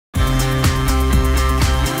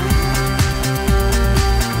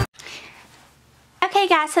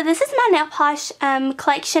guys, so this is my nail polish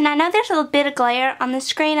collection. I know there's a little bit of glare on the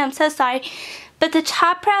screen, I'm so sorry. But the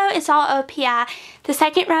top row is all OPI. The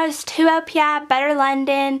second row is 2 OPI, Butter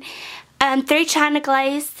London, 3 China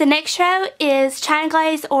Glaze. The next row is China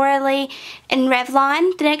Glaze, Orally, and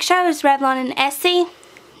Revlon. The next row is Revlon and Essie.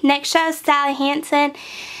 Next row is Sally Hansen,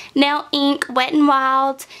 Nail Ink, Wet n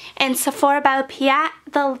Wild, and Sephora by OPI.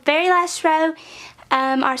 The very last row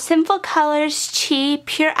are Sinful Colors, Chi,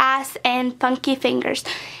 Pure Ice, and Funky Fingers.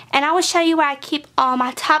 And I will show you where I keep all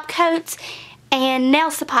my top coats and nail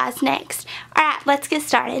supplies next. Alright, let's get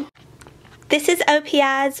started. This is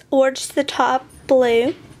OPI's Orange the Top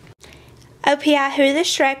Blue. OPI Who the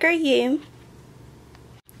Shrek Are You?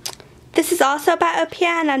 This is also by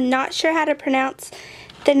OPI, and I'm not sure how to pronounce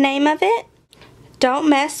the name of it. Don't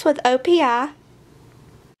Mess with OPI.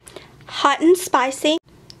 Hot and Spicy.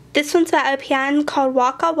 This one's by OPI and called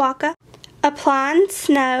Waka Waka. Applying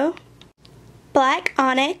Snow. Black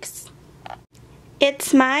Onyx.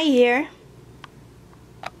 It's My Year.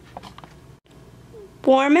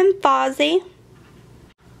 Warm and Fuzzy.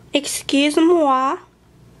 Excuse-moi.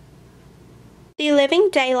 The Living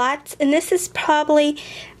Daylights, and this is probably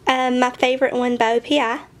my favorite one by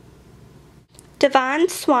OPI. Divine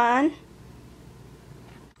Swan.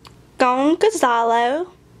 Gone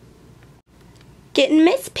Gonzalo. Getting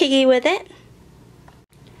Miss Piggy with It.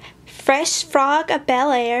 Fresh Frog of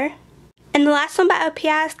Bel Air. And the last one by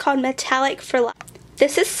OPI is called Metallic for Life.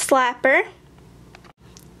 This is Slapper.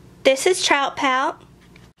 This is Trout Pout.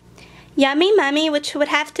 Yummy Mummy, which would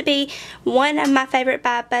have to be one of my favorite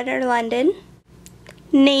by Butter London.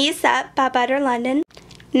 Knees Up by Butter London.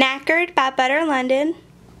 Knackered by Butter London.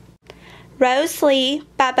 Rose Lee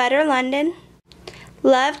by Butter London.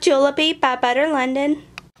 Love Jollibee by Butter London.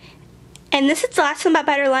 And this is the last one by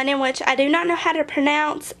Butter London, which I do not know how to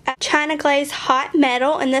pronounce. China Glaze Hot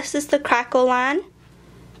Metal, and this is the Crackle line.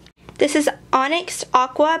 This is Onyx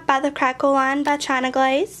Aqua by the Crackle line by China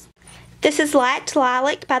Glaze. This is Lacked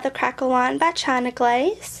Lilac by the Crackle line by China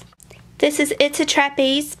Glaze. This is It's a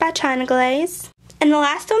Trapeze by China Glaze. And the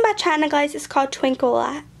last one by China Glaze is called Twinkle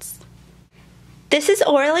Lights. This is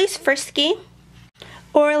Orly's Frisky.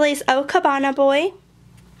 Orly's Oh Cabana Boy.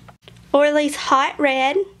 Orly's Hot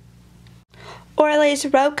Red. Orly's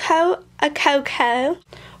Roco a Coco.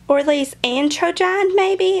 Orly's Androgyne,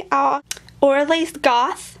 maybe? Orly's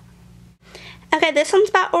Goth. Okay, this one's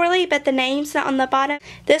by Orly, but the name's not on the bottom.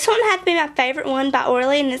 This one had to be my favorite one by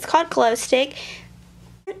Orly, and it's called Glow Stick.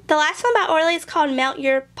 The last one by Orly is called Melt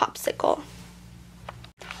Your Popsicle.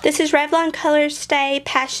 This is Revlon Colors Stay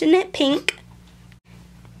Passionate Pink.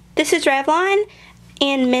 This is Revlon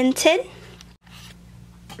and Minted.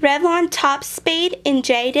 Revlon Top Speed and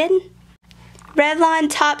Jaded. Revlon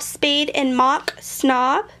Top Speed and Mock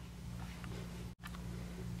Snob.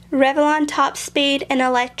 Revlon Top Speed and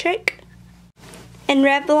Electric. And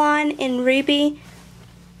Revlon and Ruby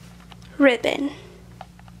Ribbon.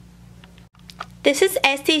 This is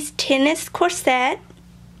Essie's Tennis Corset.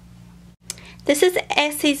 This is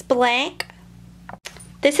Essie's Blank.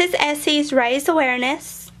 This is Essie's Raise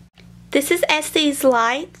Awareness. This is Essie's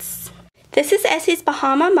Lights. This is Essie's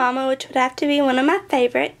Bahama Mama, which would have to be one of my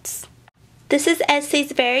favorites. This is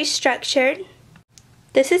Essie's Very Structured.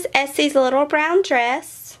 This is Essie's Little Brown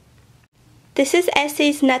Dress. This is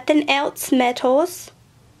Essie's Nothing Else Metals.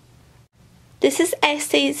 This is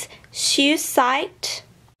Essie's Shoe Sight.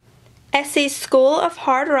 Essie's School of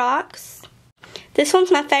Hard Rocks. This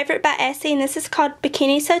one's my favorite by Essie, and this is called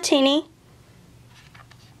Bikini So Teeny.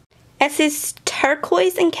 Essie's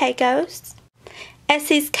Turquoise and Caicos.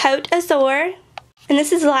 Essie's Coat Azure. And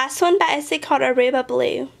this is the last one by Essie called Aruba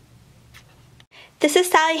Blue. This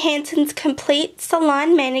is Sally Hansen's Complete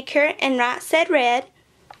Salon Manicure in Right Said Red.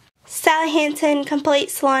 Sally Hansen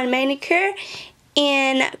Complete Salon Manicure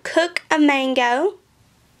in Cook a Mango.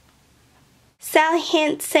 Sally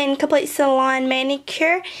Hansen Complete Salon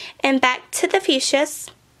Manicure and Back to the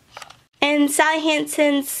Fuchsias. And Sally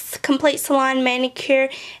Hansen's Complete Salon Manicure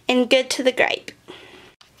and Good to the Grape.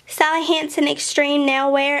 Sally Hansen Extreme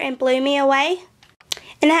Nail Wear and Blew Me Away.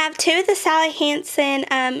 And I have 2 of the Sally Hansen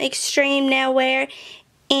Extreme Nail Wear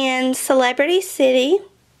in Celebrity City.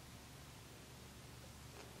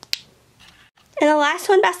 And the last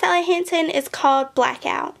one by Sally Hansen is called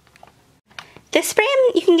Blackout. This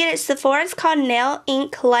brand, you can get it at Sephora. It's called Nail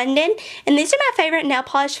Ink London. And these are my favorite nail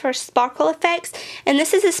polish for sparkle effects. And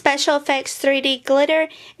this is a Special Effects 3D Glitter.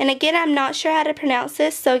 And again, I'm not sure how to pronounce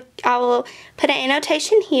this, so I will put an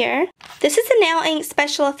annotation here. This is a Nail Ink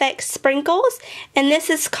Special Effects Sprinkles. And this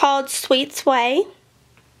is called Sweet Sway.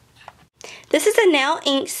 This is a Nail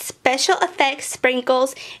Ink Special Effects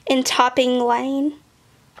Sprinkles in Topping Lane.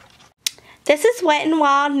 This is Wet n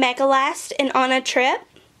Wild Mega Last in On a Trip.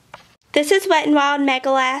 This is Wet n Wild Mega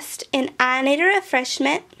Last in I Need a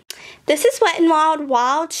Refreshment. This is Wet n Wild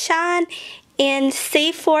Wild Shine in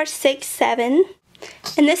C467.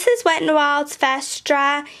 And this is Wet n Wild's Fast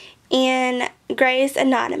Dry in Grey's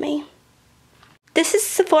Anatomy. This is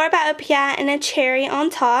Sephora by OPI and a cherry on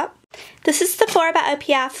top. This is Sephora by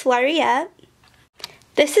OPI Flurry Up.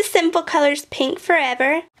 This is Sinful Colors Pink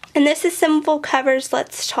Forever. And this is Sinful Covers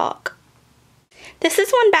Let's Talk. This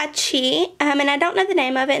is one by Chi, and I don't know the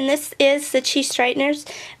name of it, and this is the Chi Straighteners,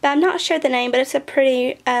 but I'm not sure the name, but it's a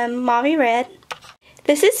pretty mauve red.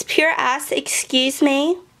 This is Pure Ice Excuse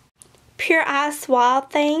Me, Pure Ice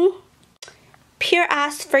Wild Thing, Pure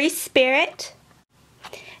Ice Free Spirit.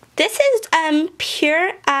 This is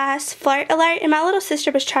Pure Ice Flirt Alert, and my little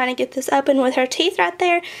sister was trying to get this open with her teeth right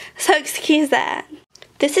there, so excuse that.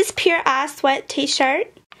 This is Pure Ice Wet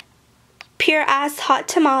T-Shirt, Pure Ice Hot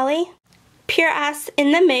Tamale, Pure Ice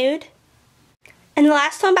In the Mood, and the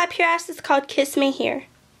last one by Pure Ice is called Kiss Me Here.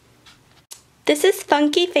 This is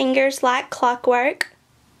Funky Fingers Like Clockwork.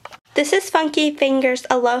 This is Funky Fingers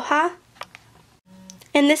Aloha.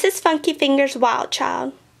 And this is Funky Fingers Wild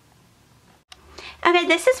Child. Okay,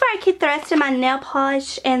 this is where I keep the rest of my nail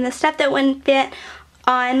polish and the stuff that wouldn't fit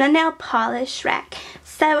on my nail polish rack.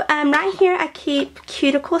 So right here I keep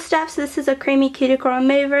cuticle stuff. So this is a creamy cuticle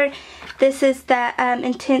remover. This is the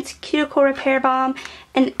Intense Cuticle Repair Balm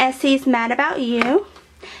and Essie's Mad About You.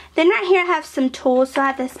 Then right here I have some tools. So I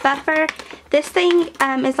have this buffer. This thing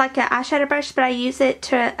is like an eyeshadow brush, but I use it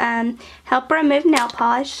to help remove nail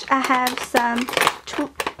polish. I have some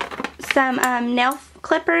nail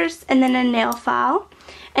clippers and then a nail file.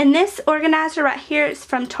 And this organizer right here is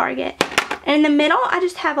from Target. And in the middle, I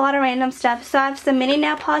just have a lot of random stuff. So I have some mini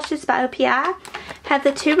nail polishes by OPI. I have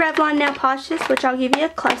the 2 Revlon nail polishes, which I'll give you a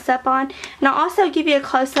close-up on. And I'll also give you a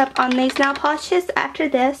close-up on these nail polishes after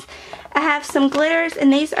this. I have some glitters,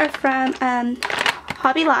 and these are from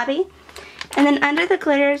Hobby Lobby. And then under the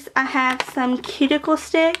glitters, I have some cuticle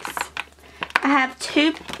sticks. I have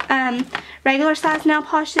 2 regular size nail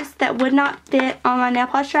polishes that would not fit on my nail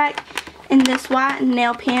polish rack, and this white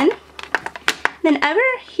nail pen. Then over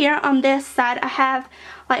here on this side, I have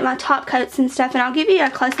like my top coats and stuff, and I'll give you a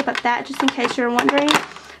close-up of that just in case you're wondering.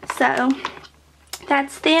 So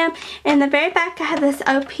that's them. And in the very back, I have this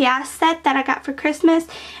OPI set that I got for Christmas,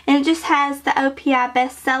 and it just has the OPI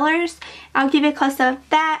bestsellers. I'll give you a close-up of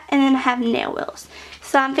that, and then I have nail wheels.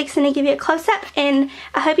 So I'm fixing to give you a close-up, and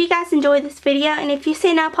I hope you guys enjoyed this video. And if you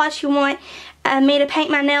see nail polish you want me to paint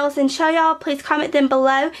my nails and show y'all, please comment them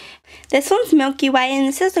below. This one's Milky Way, and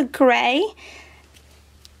this is a gray.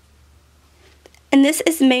 And this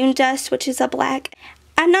is Moon Dust, which is a black.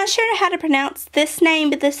 I'm not sure how to pronounce this name,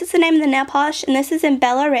 but this is the name of the nail polish, and this is in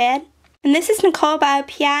Bella Red. And this is Nicole by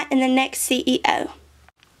OPI and the Next CEO.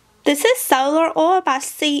 This is Solar Oil by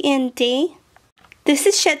CND. This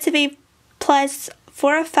is Shetsavy Plus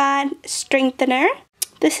Fortified Strengthener.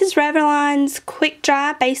 This is Revlon's Quick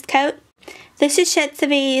Dry Base Coat. This is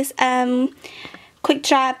Shetsavy's Quick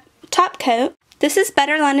Dry Top Coat. This is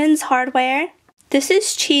Better London's Hardware. This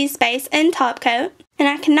is Cheese Base and Top Coat. And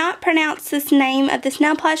I cannot pronounce this name of this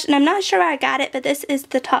nail polish, and I'm not sure where I got it, but this is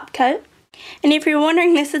the Top Coat. And if you're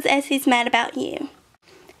wondering, this is Essie's Mad About You.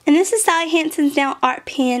 And this is Sally Hansen's Nail Art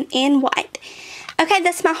Pen in white. Okay,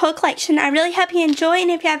 that's my whole collection. I really hope you enjoy,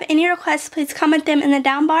 and if you have any requests, please comment them in the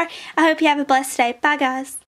down bar. I hope you have a blessed day. Bye, guys.